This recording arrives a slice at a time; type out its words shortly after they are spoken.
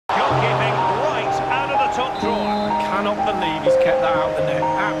top drawer. I cannot believe he's kept that out the net.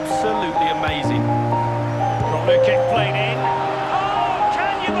 Absolutely amazing. Corner kick played in. Oh,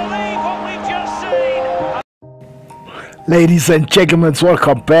 can you believe what we've just seen? Ladies and gentlemen,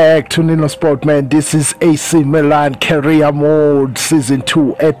 welcome back to NinoSports, man. This is AC Milan Career Mode Season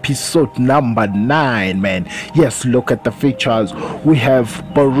 2, episode number 9, man. Yes, look at the features. We have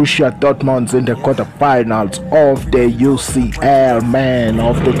Borussia Dortmund in the quarterfinals of the UCL, man,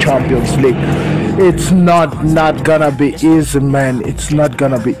 of the Champions League. It's not gonna be easy, man. It's not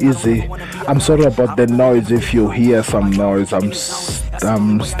gonna be easy. I'm sorry about the noise. If you hear some noise, I'm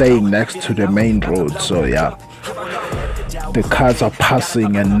staying next to the main road, so yeah. The cars are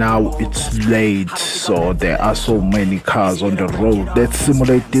passing and now it's late, so there are so many cars on the road. Let's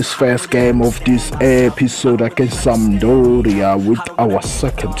simulate this first game of this episode against Sampdoria with our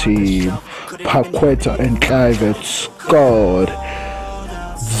second team. Ucl Quater and Clive scored.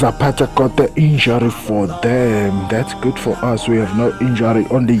 Zapata got the injury for them. That's good for us. We have no injury,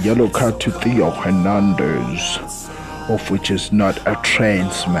 only yellow card to Theo Hernandez, of which is not a train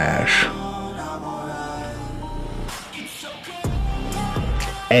smash.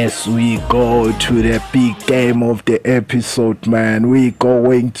 As we go to the big game of the episode, man, we're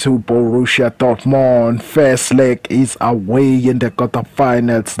going to Borussia Dortmund. First leg is away in the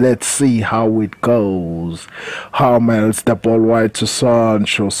quarterfinals. Let's see how it goes. Hummels the ball wide to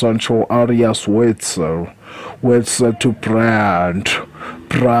Sancho. Sancho Arias Ucl. Ucl to Brandt.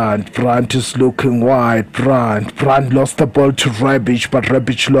 Brandt is looking wide. Brandt lost the ball to Rebic, but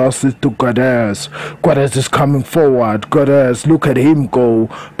Rebic lost it to Guedes. Guedes is coming forward. Guedes, look at him go,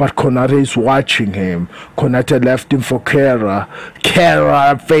 but Konate is watching him. Konate left him for Kera.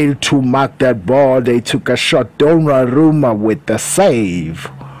 Kera failed to mark that ball. They took a shot. Donnarumma with the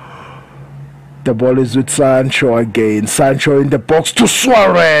save. The ball is with Sancho again. Sancho in the box to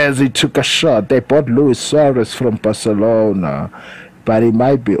Suarez. He took a shot. They bought Luis Suarez from Barcelona, but he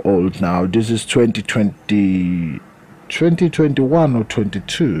might be old now. This is 2021 or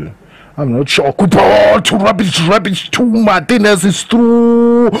 22. I'm not sure. Good ball to Rebic to Martinez. Is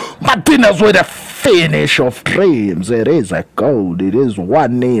through. Martinez with a finish of dreams. It is a goal. It is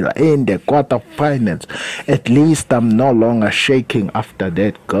 1-0 in the quarterfinals. At least I'm no longer shaking after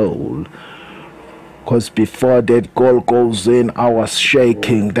that goal. Because before that goal goes in, I was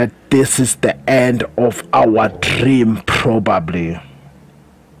shaking that this is the end of our dream, probably.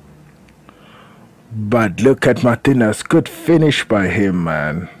 But look at Martinez. Good finish by him,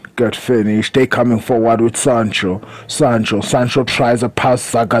 man. Good finish. They coming forward with Sancho. Sancho tries a pass.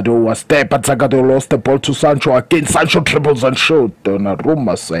 Zagadou was there, but Zagadou lost the ball to Sancho again. Sancho dribbles and shoots.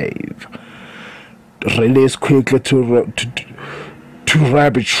 Donnarumma save. Release quickly to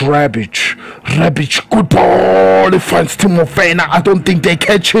Rebic, good ball. He finds Timo Werner. I don't think they're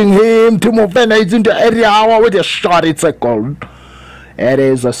catching him. Timo Werner is in the area with a shot. It's a goal. It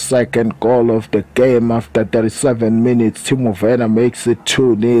is a second goal of the game after 37 minutes. Timo Werner makes it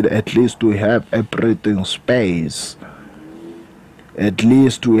 2-0. At least we have a breathing space.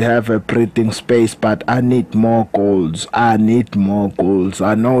 But I need more goals. I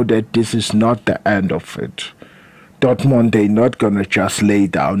know that this is not the end of it. Dortmund, they're not gonna just lay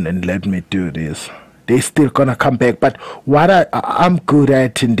down and let me do this. They're still gonna come back. But what I'm good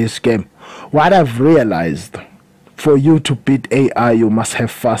at in this game, what I've realized, for you to beat AI, you must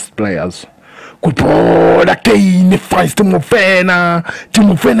have fast players. Good ball again. He finds Timo Werner.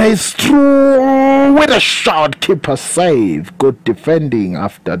 Timo Werner is through with a shot. Keeper save. Good defending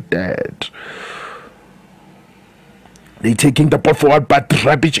after that. They taking the ball forward, but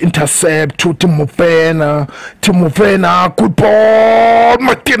Rebic intercept to Timo Werner. Good ball.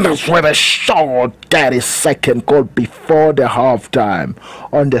 Martinez with a shot. That is second goal before the halftime.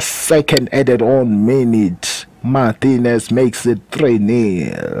 On the second added on minute, Martinez makes it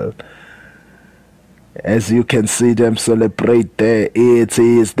 3-0. As you can see them celebrate there, it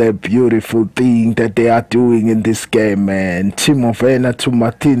is the beautiful thing that they are doing in this game, man. Timo Werner to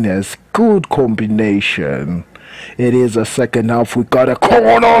Martinez. Good combination. It is a second half. We got a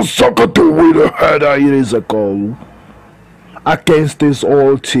corner. Zagadou with a header. It is a goal. Against these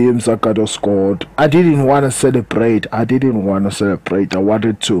old teams, Zagadou scored. I didn't want to celebrate. I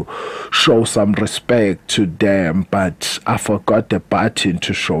wanted to show some respect to them, but I forgot the button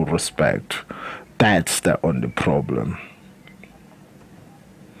to show respect. That's the only problem.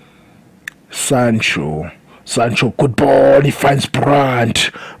 Sancho, good ball. He finds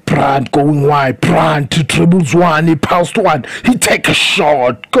Brandt going wide. Brandt dribbles one. He passed one. He takes a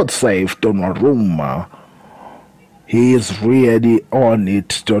shot. Good save, Donnarumma. He is really on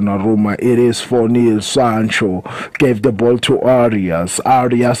it, Donnarumma. It is 4-0. Sancho gave the ball to Arias.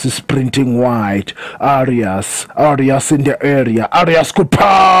 Arias is sprinting wide. Arias in the area. Arias could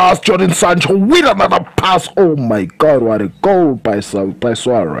pass. Jadon Sancho with another pass. Oh my God, what a goal by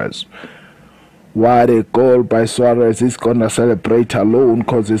Suarez. What a goal by Suarez. He's gonna celebrate alone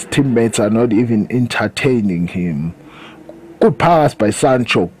because his teammates are not even entertaining him. Good pass by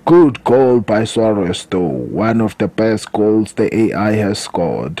Sancho. Good goal by Suarez though. One of the best goals the AI has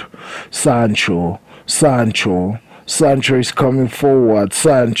scored. Sancho is coming forward.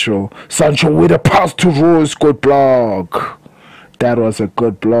 Sancho with a pass to Rose. Good block. That was a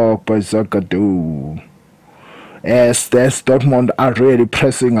good block by Zagadou. As Dortmund are really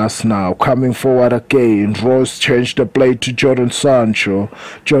pressing us now, coming forward again. Rose changed the play to Jadon Sancho.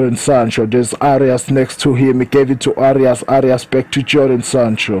 There's Arias next to him. He gave it to Arias. Arias back to Jadon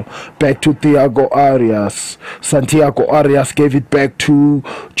Sancho. Back to Thiago Arias. Santiago Arias gave it back to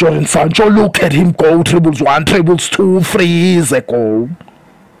Jadon Sancho. Look at him go. Dribbles 1, dribbles 2, freeze a goal.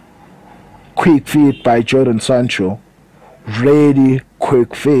 Quick feed by Jadon Sancho. Really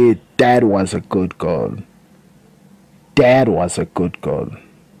quick feed. That was a good goal. That was a good goal.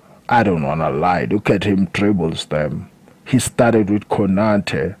 I don't want to lie. Look at him dribbles them. He started with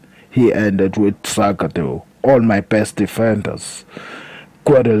Konate. He ended with Zagadou. All my best defenders.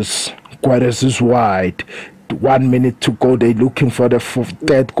 Quater is wide. 1 minute to go. They're looking for the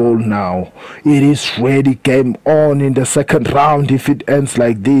third goal now. It is ready game on in the second round if it ends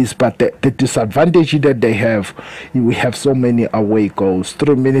like this. But the disadvantage that they have, we have so many away goals.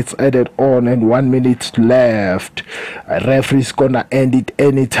 3 minutes added on and 1 minute left. A referee's gonna end it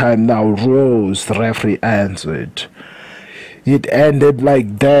anytime now. Rose, the referee ends it. It ended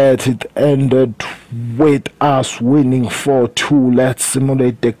like that. It ended with us winning 4-2. Let's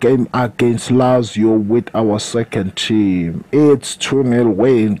simulate the game against Lazio with our second team. It's 2-0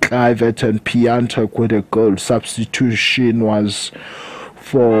 Wayne, Kluivert and Piatek with a goal. Substitution was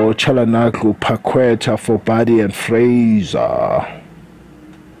for Çalhanoğlu, Paqueta for Buddy and Fraser.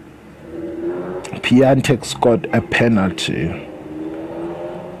 Piatek scored a penalty.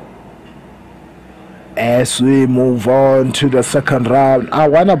 As we move on to the second round, I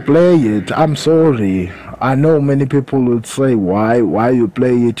want to play it. I'm sorry. I know many people would say, why you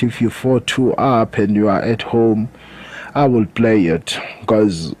play it if you 4-2 up and you are at home? I will play it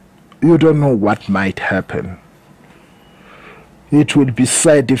because you don't know what might happen. It would be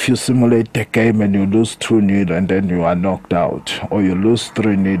sad if you simulate the game and you lose 2-0 and then you are knocked out, or you lose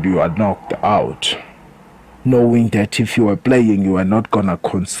 3-0, you are knocked out. Knowing that if you were playing, you are not gonna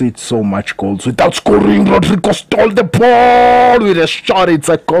concede so much goals without scoring. Rodrigo stole the ball with a shot. It's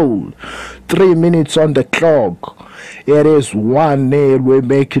a goal. 3 minutes on the clock. It is 1-0. We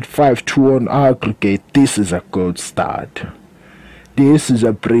make it 5-2 on aggregate. This is a good start. This is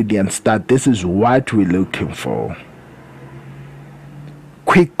a brilliant start. This is what we're looking for.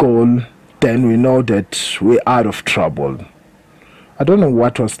 Quick goal, then we know that we're out of trouble. I don't know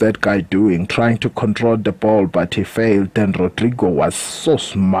what was that guy doing, trying to control the ball, but he failed. Then Rodrigo was so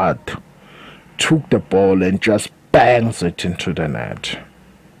smart, took the ball and just bangs it into the net.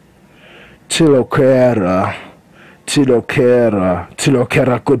 Ucl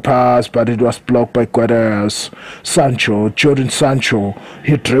Quater, good pass, but it was blocked by Quater. Jadon Sancho,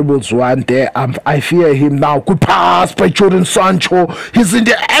 he dribbles one there. I fear him now. Good pass by Jadon Sancho. He's in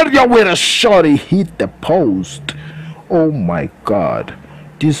the area with a shot. He hit the post. Oh my God,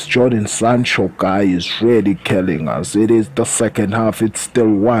 this Jadon Sancho guy is really killing us. It is the second half. It's still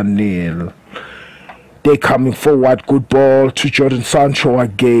 1-0. They're coming forward. Good ball to Jadon Sancho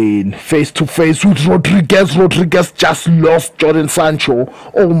again. Face to face with Rodriguez. Rodriguez just lost Jadon Sancho.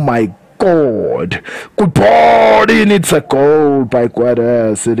 Oh my God. Good ball in. It's a goal by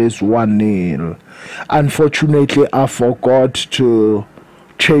Quater. It is 1-0. Unfortunately, I forgot to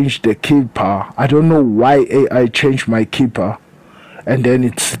change the keeper. I don't know why I changed my keeper, and then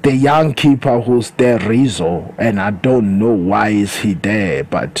it's the young keeper who's there, Rizzo, and I don't know why is he there,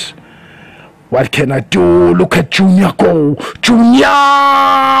 but what can I do? Look at Junior go.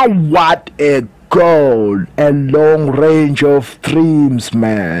 Junior, what a goal. A long range of dreams,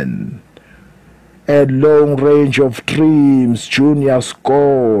 man. A long range of dreams. Junior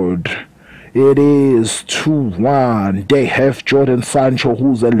scored. It is 2-1. They have Jadon Sancho,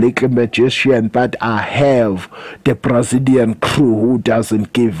 who's a little magician, but I have the Brazilian crew who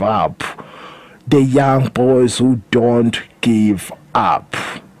doesn't give up. The young boys who don't give up.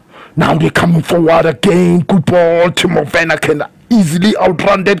 Now they're coming forward again. Good ball. Timo Werner can easily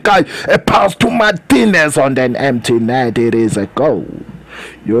outrun that guy. A pass to Martinez on an empty net. It is a goal.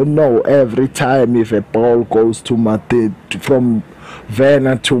 You know, every time if a ball goes to from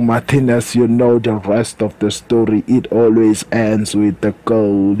Werner to Martinez, you know the rest of the story. It always ends with the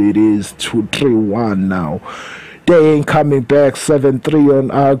goal. It is 2-3-1 now. They ain't coming back. 7-3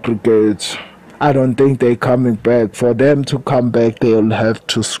 on aggregate. I don't think they're coming back. For them to come back, they'll have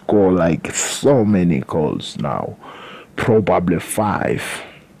to score like so many goals now. Probably 5.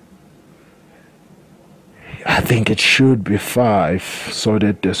 I think it should be 5 so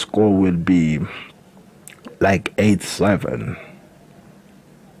that the score will be like 8-7.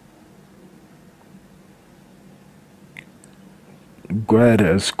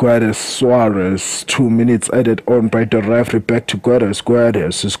 Guedes, Suarez, 2 minutes added on by the referee. Back to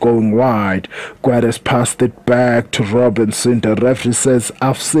Guedes is going wide. Guedes passed it back to Robinson. The referee says,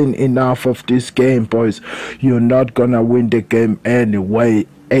 I've seen enough of this game, boys. You're not gonna win the game anyway.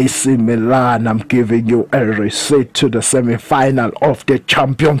 AC Milan, I'm giving you a receipt to the semi-final of the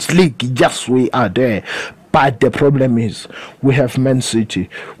Champions League. Yes, we are there. But the problem is, we have Man City,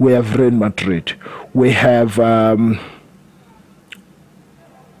 we have Real Madrid, we have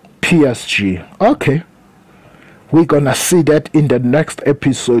PSG. Okay, we're gonna see that in the next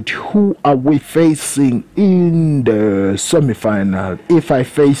episode. Who are we facing in the semi-final? If I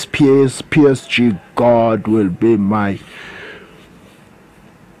face PSG, God will be my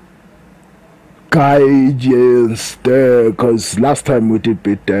guidance there, because last time we did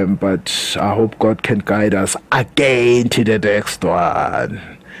beat them, but I hope God can guide us again to the next one.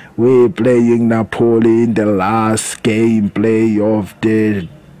 We're playing Napoli in the last gameplay of the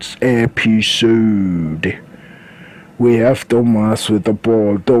episode. We have Thomas with the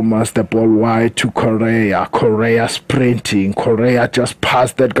ball. Thomas, the ball wide to Correa. Correa sprinting. Correa just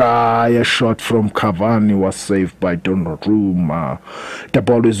passed that guy. A shot from Cavani was saved by Donnarumma. The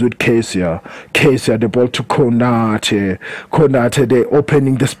ball is with Kesia. Kesia, the ball to Konate. Konate, they're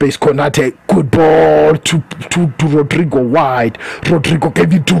opening the space. Konate, good ball to Rodrigo wide. Rodrigo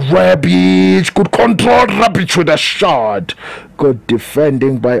gave it to Rebic. Good control. Rebic with a shot. Good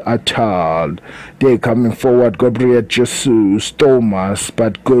defending by Atal. They're coming forward. Gabriel Jesus, Thomas,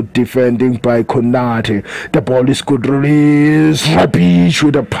 but good defending by Konate. The ball is good release. Rebic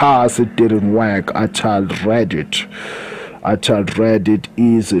with a pass. It didn't work. Atal read it. Atal read it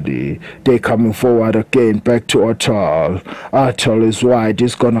easily. They're coming forward again. Back to Atal. Atal is wide.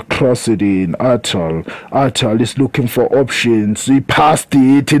 He's gonna cross it in. Atal is looking for options. He passed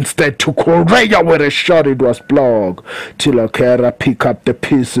it instead to Correa with a shot. It was blocked. Tilakera pick up the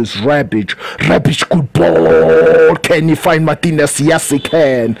pieces. Rebic, good ball. Can he find Martinez? Yes, he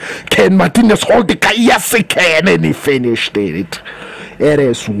can. Can Martinez hold the guy? Yes, he can. And he finished it. It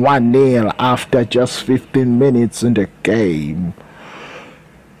is 1-0 after just 15 minutes in the game.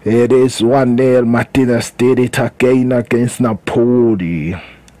 It is 1-0. Martinez did it again against Napoli.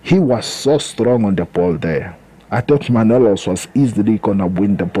 He was so strong on the ball there. I thought Manolos was easily gonna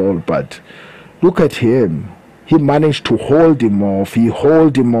win the ball, but look at him. He managed to hold him off. He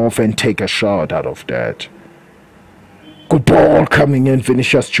hold him off and take a shot out of that. Good ball coming in.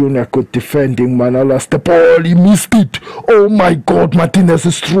 Vinicius Jr. good defending. Manolas, the ball, he missed it. Oh my God, Martinez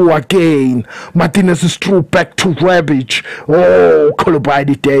is through again. Martinez is through back to Rebic. Oh,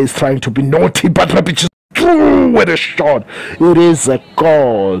 Koulibaly there is trying to be naughty, but Rebic is through with a shot. It is a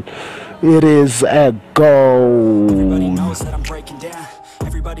goal. It is a goal. Everybody knows that I'm breaking down.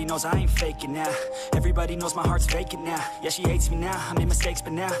 Everybody knows I ain't faking now. Everybody knows my heart's vacant now. Yeah, she hates me now. I made mistakes,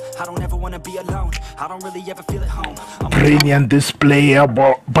 but now I don't ever want to be alone. I don't really ever feel at home. Brilliant display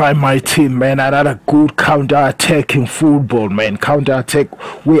by my team, man. Another good counter-attacking football, man.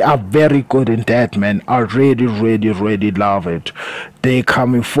 Counter-attack, we are very good in that, man. I really love it. They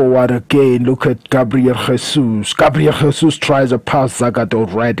coming forward again. Look at Gabriel Jesus. Gabriel Jesus tries a pass.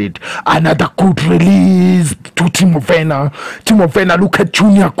 Zagadou read it. Another good release to Timo Werner. Timo Werner, look at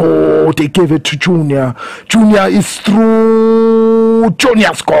Junior go. They gave it to Junior. Junior is through.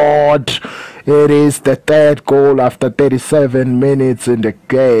 Junior scored. It is the third goal after 37 minutes in the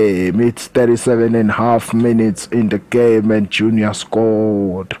game. It's 37.5 minutes in the game and Junior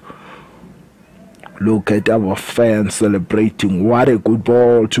scored. Look at our fans celebrating. What a good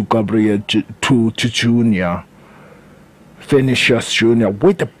ball to Gabriel, to Junior. Vinicius Jr.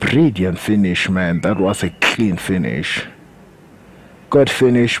 with a brilliant finish, man. That was a clean finish. Good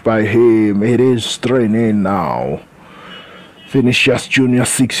finish by him. It is 3-0 now. Vinicius Jr.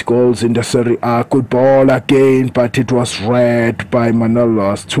 6 goals in the Serie A. Good ball again, but it was read by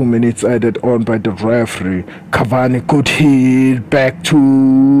Manolas. 2 minutes added on by the referee. Cavani, good hit back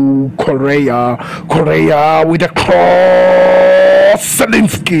to Correa. Correa with a cross.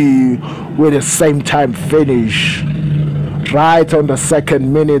 Zelinski with the same time finish. Right on the 2nd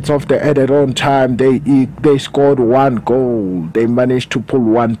minute of the added on time, they scored 1 goal. They managed to pull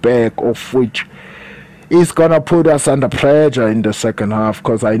 1 back, of which is gonna put us under pressure in the 2nd half,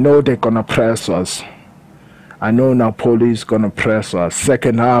 because I know they're gonna press us. I know Napoli is gonna press us.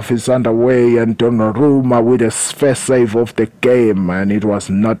 2nd half is underway, and Donnarumma with his first save of the game, and it was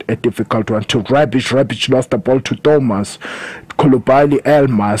not a difficult one to Rebic. Rebic lost the ball to Thomas. Koulibaly,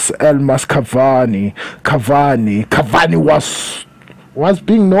 Elmas, Cavani was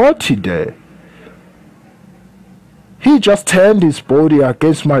being naughty there. He just turned his body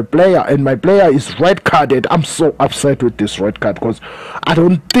against my player, and my player is red carded. I'm so upset with this red card, because I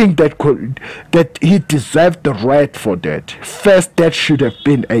don't think that he deserved the red for that. First, that should have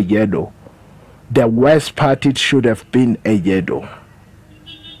been a yellow. The worst part, it should have been a yellow.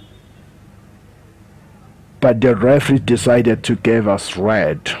 But the referee decided to give us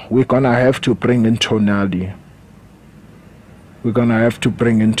red. We're gonna have to bring in Tonali.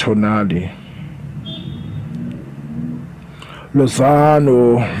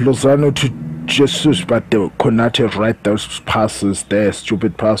 Lozano to Jesus, but the Konate read those passes there,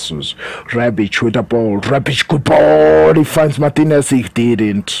 stupid passes. Rebic with the ball. Rebic, good ball. He finds Martinez. He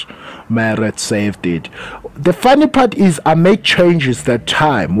didn't. Meret saved it. The funny part is I made changes that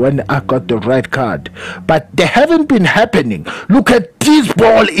time when I got the red card, but they haven't been happening. Look at this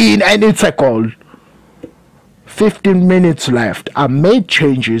ball in, and it's a goal. 15 minutes left. I made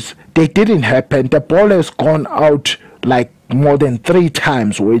changes. They didn't happen. The ball has gone out like more than 3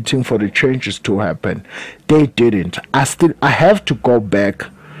 times waiting for the changes to happen. They didn't. I have to go back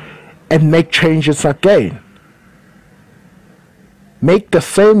and make changes again. Make the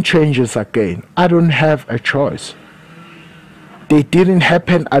same changes again. I don't have a choice. They didn't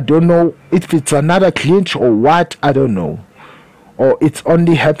happen. I don't know if it's another glitch or what. I don't know. Or it's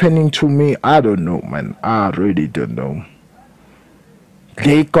only happening to me. I don't know, man. I really don't know.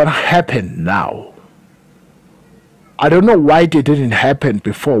 They gonna happen now. I don't know why they didn't happen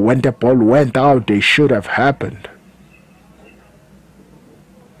before. When the ball went out, they should have happened.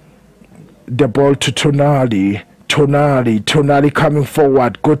 The ball to Tonali. Tonali coming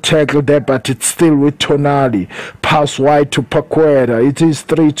forward. Good tackle there, but it's still with Tonali. Pass wide to Paqueta. It is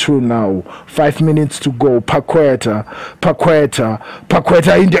 3-2 now. 5 minutes to go. Paqueta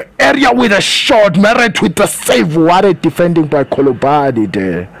in the area with a shot. Meret with the save. What a defending by Koulibaly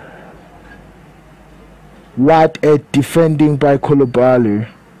there. What a defending by Koulibaly.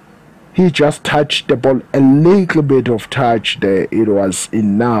 He just touched the ball. A little bit of touch there. It was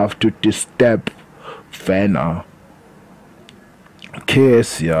enough to disturb Werner.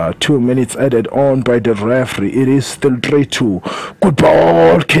 Kesia, 2 minutes added on by the referee. It is still 3-2. Good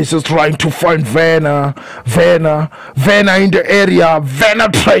ball. Kesia trying to find Werner in the area. Werner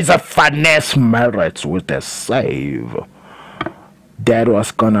tries a finesse. Merits with a save. That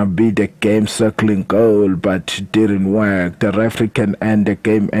was gonna be the game circling goal, but it didn't work. The referee can end the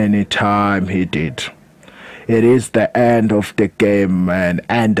game anytime. He did. It is the end of the game, man,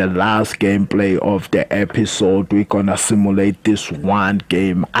 and the last gameplay of the episode. We're gonna simulate this one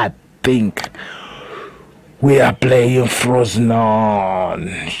game. I think we are playing Frozen.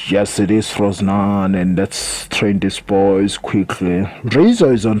 Yes, it is Frozen, and let's train these boys quickly.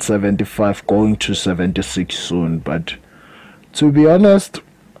 Rizzo is on 75, going to 76 soon, but to be honest,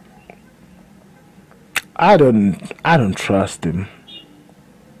 I don't trust him.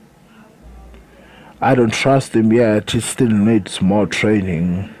 I don't trust him yet. He still needs more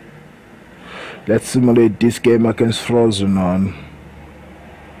training. Let's simulate this game against Frozen.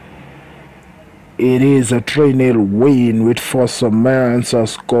 It is a 3-0 win with Fossa Mansa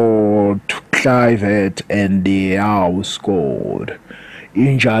scored, Clivett and Diao scored.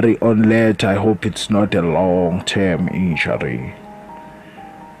 Injury on late. I hope it's not a long-term injury.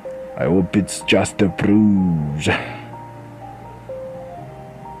 I hope it's just a bruise.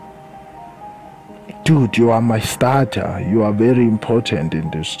 Dude, you are my starter. You are very important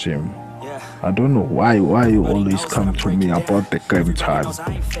in this team. I don't know why you always come to me about the game time.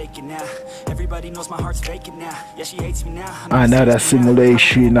 Another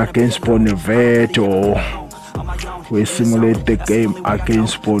simulation against Boniverto. We simulate the game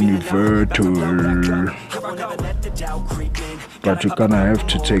against Boniverto. But we're gonna have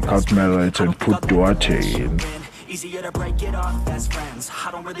to take out Merit and put Duarte in. Easier to break it off best friends.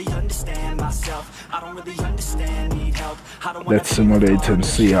 I don't really understand myself. I don't really understand, need help. Let's simulate and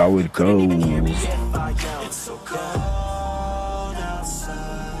see how it goes.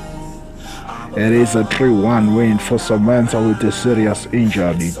 It is a 3-1 win for Samantha with a serious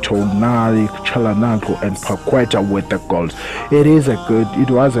injury. Tonali, Chalananko and Paqueta with the goals. It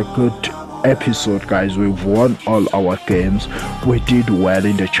was a good episode, guys. We've won all our games. We did well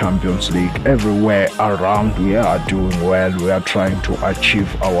in the Champions League. Everywhere around we are doing well. We are trying to achieve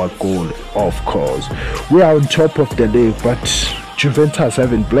our goal. Of course, we are on top of the league, but Juventus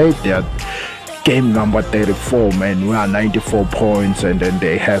haven't played their game number 34, man. We are 94 points, and then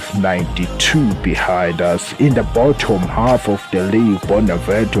they have 92 behind us. In the bottom half of the league,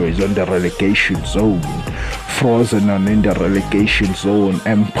 Bonaventure is on the relegation zone, Frosinone in the relegation zone,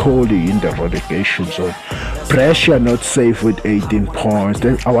 Empoli in the relegation zone. Brescia not safe with 18 points.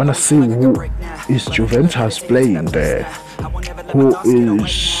 Then I want to see who is Juventus playing there. Who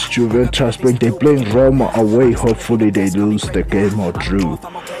is Juventus playing? They're playing Roma away. Hopefully they lose the game or drew.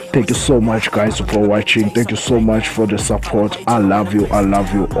 Thank you so much, guys, for watching. Thank you so much for the support. I love you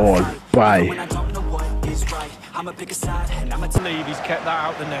all. Bye. I believe he's kept that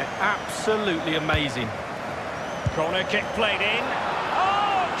out the net. Absolutely amazing. Corner kick played in.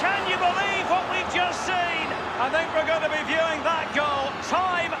 Oh, can you believe what we've just seen? I think we're going to be viewing that goal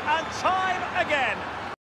time and time again.